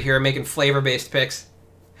Fieri over here making flavor-based picks.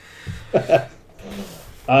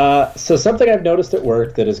 So something I've noticed at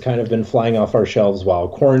work that has kind of been flying off our shelves while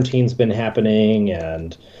quarantine's been happening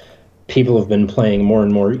and people have been playing more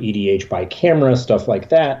and more EDH by camera, stuff like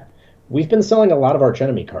that, we've been selling a lot of Arch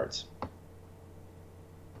Enemy cards.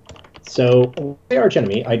 So, when I say Arch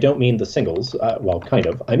Enemy, I don't mean the singles, well, kind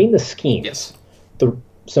of. I mean the schemes. Yes.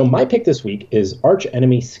 So my pick this week is Arch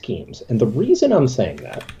Enemy Schemes. And the reason I'm saying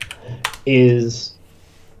that is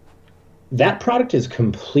that product is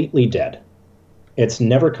completely dead. It's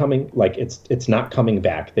never coming, like, it's not coming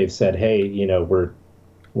back. They've said, hey, you know,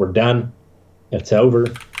 we're done. It's over.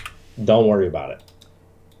 Don't worry about it.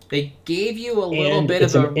 They gave you a little bit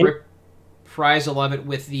of a reprisal of it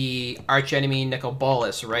with the Arch Enemy Nicol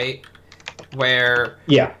Bolas, right? Where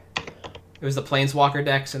it was the Planeswalker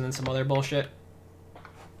decks and then some other bullshit.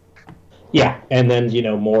 Yeah, and then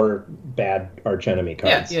more bad archenemy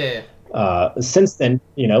Yeah, cards. yeah, yeah. Since then,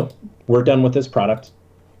 we're done with this product,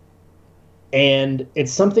 and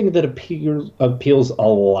it's something that appeals a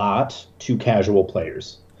lot to casual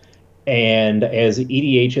players. And as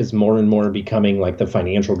EDH is more and more becoming like the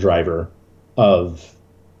financial driver of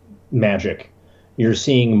Magic, you're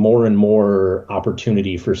seeing more and more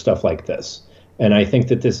opportunity for stuff like this. And I think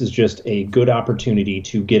that this is just a good opportunity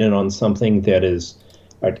to get in on something that is,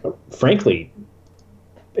 frankly,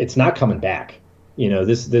 it's not coming back.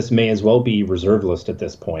 This may as well be reserve list at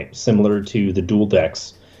this point, similar to the dual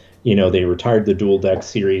decks. They retired the dual deck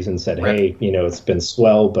series and said, Right. hey, it's been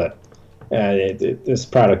swell, but this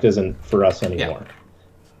product isn't for us anymore.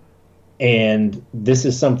 Yeah. And this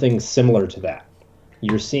is something similar to that.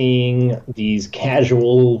 You're seeing these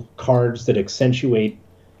casual cards that accentuate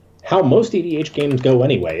how most EDH games go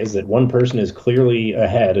anyway, is that one person is clearly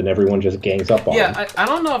ahead and everyone just gangs up on them. Yeah, I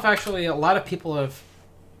don't know if actually a lot of people have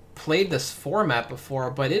played this format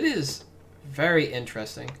before, but it is very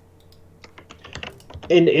interesting.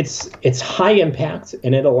 And it's high impact,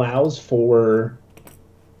 and it allows for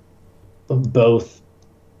both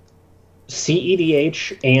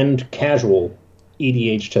CEDH and casual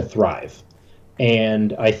EDH to thrive.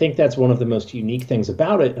 And I think that's one of the most unique things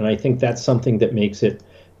about it, and I think that's something that makes it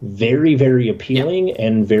very, very appealing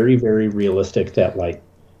and very, very realistic that, like,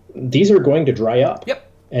 these are going to dry up.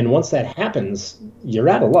 Yep. And once that happens, you're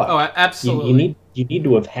out of luck. Oh, absolutely. You need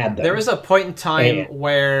to have had them. There was a point in time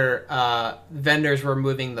where vendors were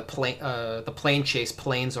moving the plane chase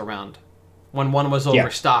planes around. When one was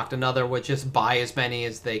overstocked, another would just buy as many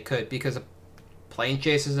as they could because plane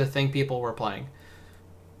chase is a thing people were playing.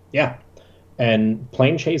 Yeah. And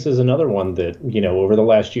Plane Chase is another one that, over the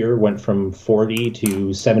last year went from $40 to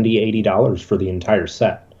 $70, $80 for the entire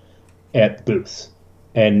set at booths.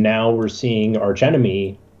 And now we're seeing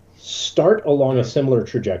Archenemy start along a similar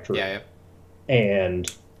trajectory. Yeah.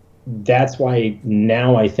 And that's why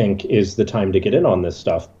now I think is the time to get in on this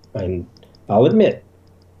stuff. And I'll admit,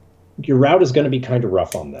 your route is going to be kind of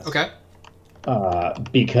rough on this. Okay.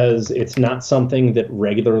 Because it's not something that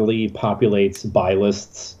regularly populates buy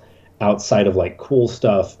lists outside of like Cool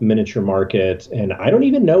Stuff, Miniature Market, and I don't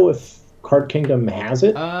even know if Card Kingdom has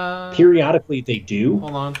it. Periodically they do.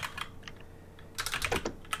 Hold on.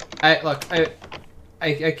 I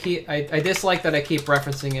dislike that I keep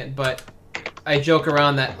referencing it, but I joke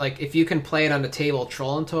around that, like, if you can play it on the table,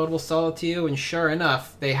 Troll and Toad will sell it to you, and sure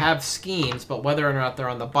enough, they have schemes, but whether or not they're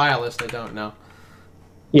on the buy list, I don't know.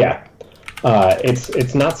 Yeah.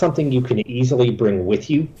 It's not something you can easily bring with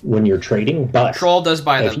you when you're trading, but Troll does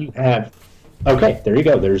buy if them. you have, okay, there you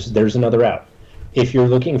go. There's another out. If you're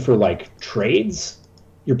looking for like trades,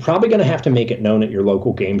 you're probably going to have to make it known at your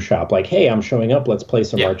local game shop. Like, hey, I'm showing up. Let's play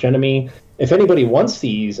some Archenemy. If anybody wants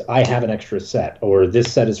these, I have an extra set, or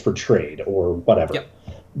this set is for trade, or whatever. Yep.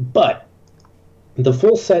 But the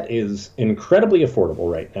full set is incredibly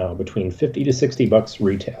affordable right now, between $50 to $60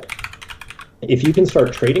 retail. If you can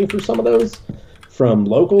start trading for some of those from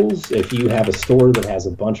locals, if you have a store that has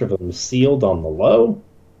a bunch of them sealed on the low,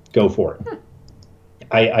 go for it.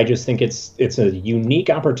 I just think it's a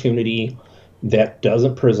unique opportunity that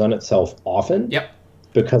doesn't present itself often. Yep.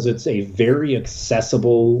 Because it's a very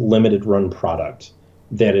accessible, limited run product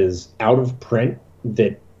that is out of print,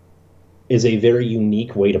 that is a very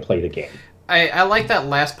unique way to play the game. I like that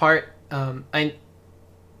last part.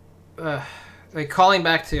 Like, calling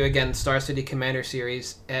back to, again, Star City Commander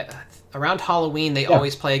series, around Halloween they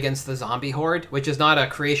always play against the Zombie Horde, which is not a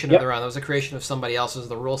creation of their own. It was a creation of somebody else's.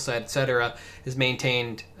 The rule set, etc., is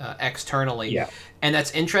maintained externally. Yeah. And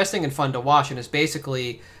that's interesting and fun to watch, and it's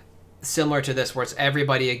basically similar to this, where it's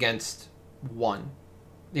everybody against one,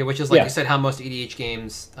 which is, like you said, how most EDH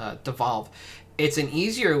games devolve. It's an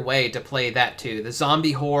easier way to play that too. The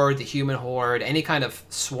Zombie Horde, the Human Horde, any kind of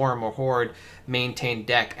swarm or horde maintained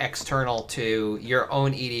deck external to your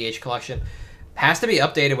own EDH collection has to be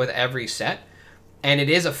updated with every set, and it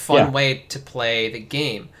is a fun way to play the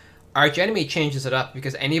game. Archenemy changes it up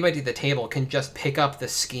because anybody at the table can just pick up the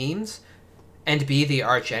schemes and be the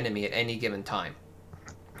archenemy at any given time.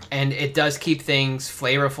 And it does keep things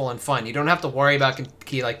flavorful and fun. You don't have to worry about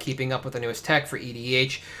keeping up with the newest tech for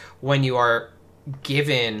EDH when you are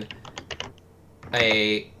given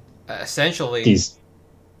essentially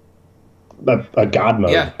a god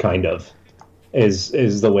mode, kind of,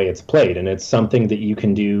 is the way it's played, and it's something that you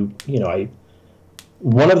can do.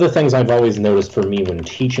 One of the things I've always noticed for me when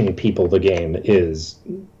teaching people the game is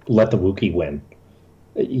let the Wookiee win.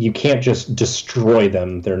 You can't just destroy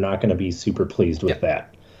them; they're not going to be super pleased with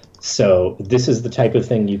that. So this is the type of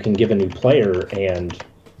thing you can give a new player, and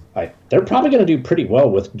they're probably going to do pretty well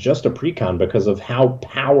with just a precon because of how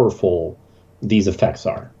powerful these effects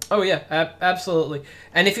are. Oh yeah, absolutely.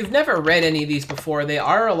 And if you've never read any of these before, they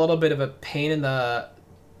are a little bit of a pain in the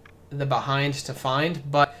behind to find.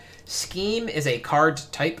 But Scheme is a card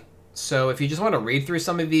type, so if you just want to read through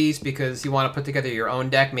some of these because you want to put together your own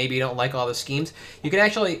deck, maybe you don't like all the schemes, you can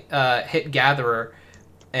actually hit Gatherer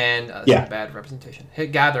and that's a bad representation.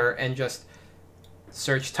 Hit Gather and just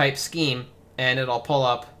search type Scheme, and it'll pull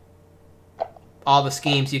up all the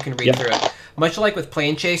schemes. You can read through it. Much like with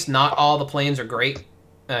Plane Chase, not all the planes are great.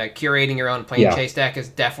 Curating your own Plane Chase deck is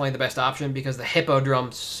definitely the best option because the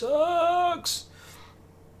Hippodrome sucks.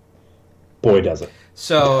 Boy, does it.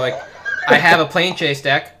 So I have a Plane Chase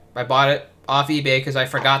deck. I bought it off eBay because I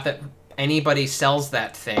forgot that anybody sells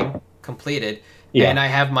that thing completed. Yeah. And I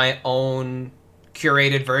have my own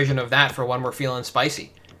curated version of that for when we're feeling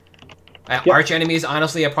spicy. Arch Enemy is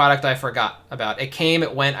honestly a product I forgot about.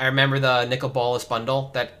 It went. I remember the Nicol Bolas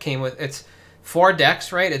bundle that came with. It's 4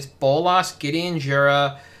 decks, right? It's Bolas, Gideon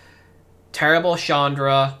Jura, Terrible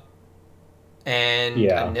Chandra, and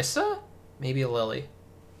Anissa? Maybe Lily.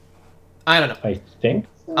 I don't know. I think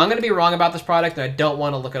so. I'm going to be wrong about this product, and I don't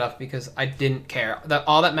want to look it up because I didn't care.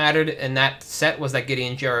 All that mattered in that set was that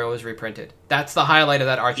Gideon Jura was reprinted. That's the highlight of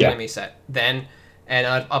that Arch Enemy set. Then, and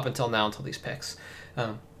up until now, until these picks.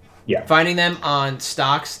 Finding them on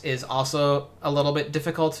stocks is also a little bit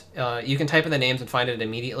difficult. You can type in the names and find it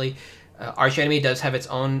immediately. Arch Enemy does have its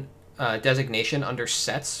own designation under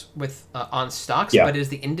sets with on stocks, but it is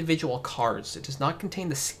the individual cards. It does not contain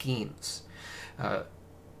the schemes.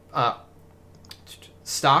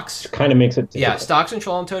 Stocks kind of makes it difficult. Yeah, stocks and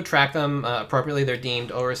Troll and Toad track them appropriately. They're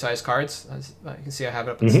deemed oversized cards. As you can see, I have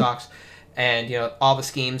it up in stocks, and all the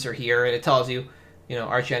schemes are here, and it tells you,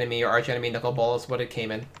 Arch Enemy or Arch Enemy Nicol Bolas what it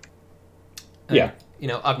came in.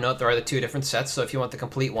 Of note, there are the 2 different sets. So if you want the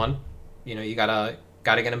complete one, you gotta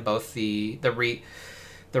get them both. The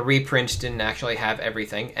reprints didn't actually have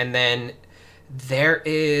everything, and then there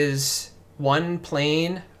is 1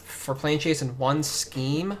 plane for Plane Chase and 1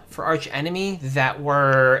 scheme for Arch Enemy that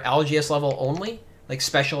were LGS level only, like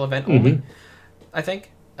special event only. I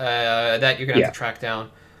think that you're gonna have to track down.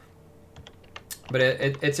 But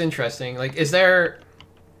it's interesting. Like, is there?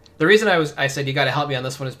 The reason I said you got to help me on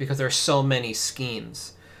this one is because there are so many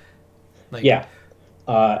schemes. And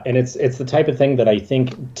it's the type of thing that I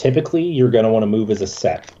think typically you're going to want to move as a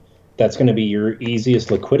set. That's going to be your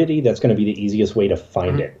easiest liquidity. That's going to be the easiest way to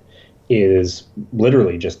find it. Is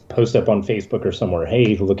literally just post up on Facebook or somewhere.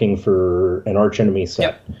 Hey, looking for an Arch Enemy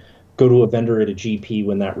set. Go to a vendor at a GP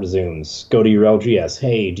when that resumes. Go to your LGS.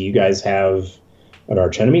 Hey, do you guys have an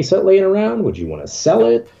Arch Enemy set laying around? Would you want to sell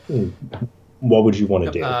it? What would you want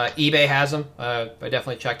to do? eBay has them. I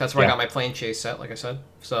definitely checked. That's where I got my Plane Chase set, like I said.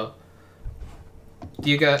 So,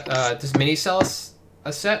 do you got? Does Mini sell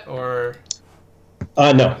a set or?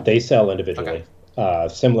 No, they sell individually. Okay.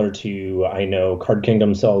 Similar to, I know Card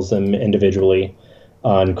Kingdom sells them individually,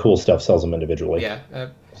 and Cool Stuff sells them individually. Yeah.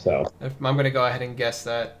 I'm going to go ahead and guess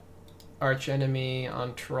that Arch Enemy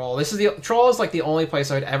on Troll. Troll is like the only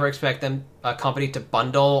place I would ever expect a company to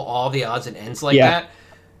bundle all the odds and ends like that.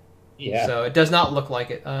 Yeah. So it does not look like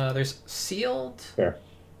it. There's sealed. Fair.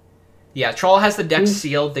 Yeah, Troll has the decks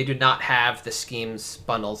sealed. They do not have the schemes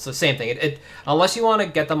bundled. So same thing. It unless you want to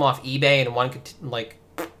get them off eBay in one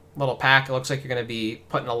little pack, it looks like you're going to be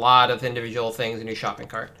putting a lot of individual things in your shopping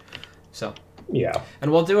cart. So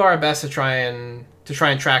and we'll do our best to try and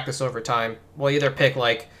track this over time. We'll either pick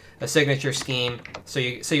like a signature scheme, so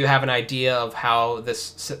you have an idea of how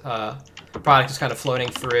this product is kind of floating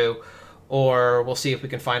through. Or we'll see if we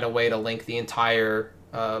can find a way to link the entire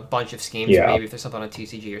bunch of schemes. Maybe if there's something on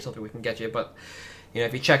TCG or something we can get you. But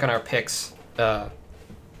if you check on our picks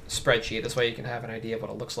spreadsheet, this way you can have an idea of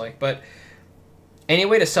what it looks like. But any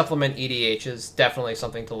way to supplement EDH is definitely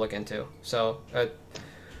something to look into. So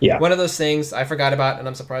one of those things I forgot about, and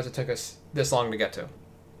I'm surprised it took us this long to get to.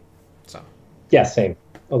 So same,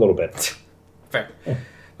 a little bit. Fair.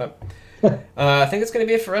 But, I think it's going to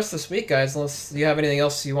be it for us this week, guys. Unless you have anything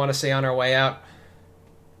else you want to say on our way out.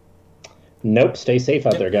 Nope. Stay safe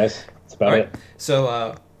out there, guys. That's about it.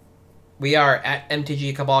 So we are at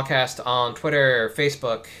MTG Cabalcast on Twitter,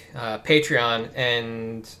 Facebook, Patreon,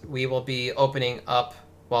 and we will be opening up.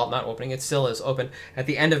 Well, not opening. It still is open at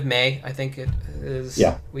the end of May. I think it is.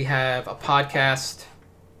 Yeah. We have a podcast.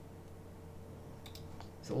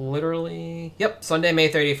 Literally, Sunday, May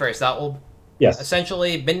 31st. That will. Yes.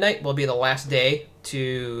 Essentially, midnight will be the last day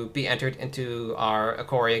to be entered into our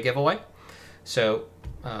Ikoria giveaway. So,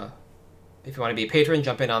 if you want to be a patron,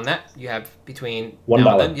 jump in on that. You have between $1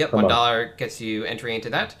 now and then. $1 gets you entry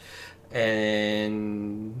into that.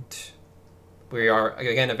 And we are,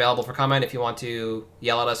 again, available for comment if you want to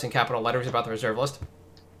yell at us in capital letters about the reserve list.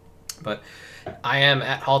 But I am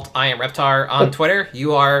at Halt. I am Reptar on Twitter.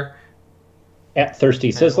 You are at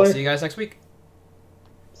Thirsty Sizzler. We'll see you guys next week.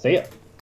 See ya.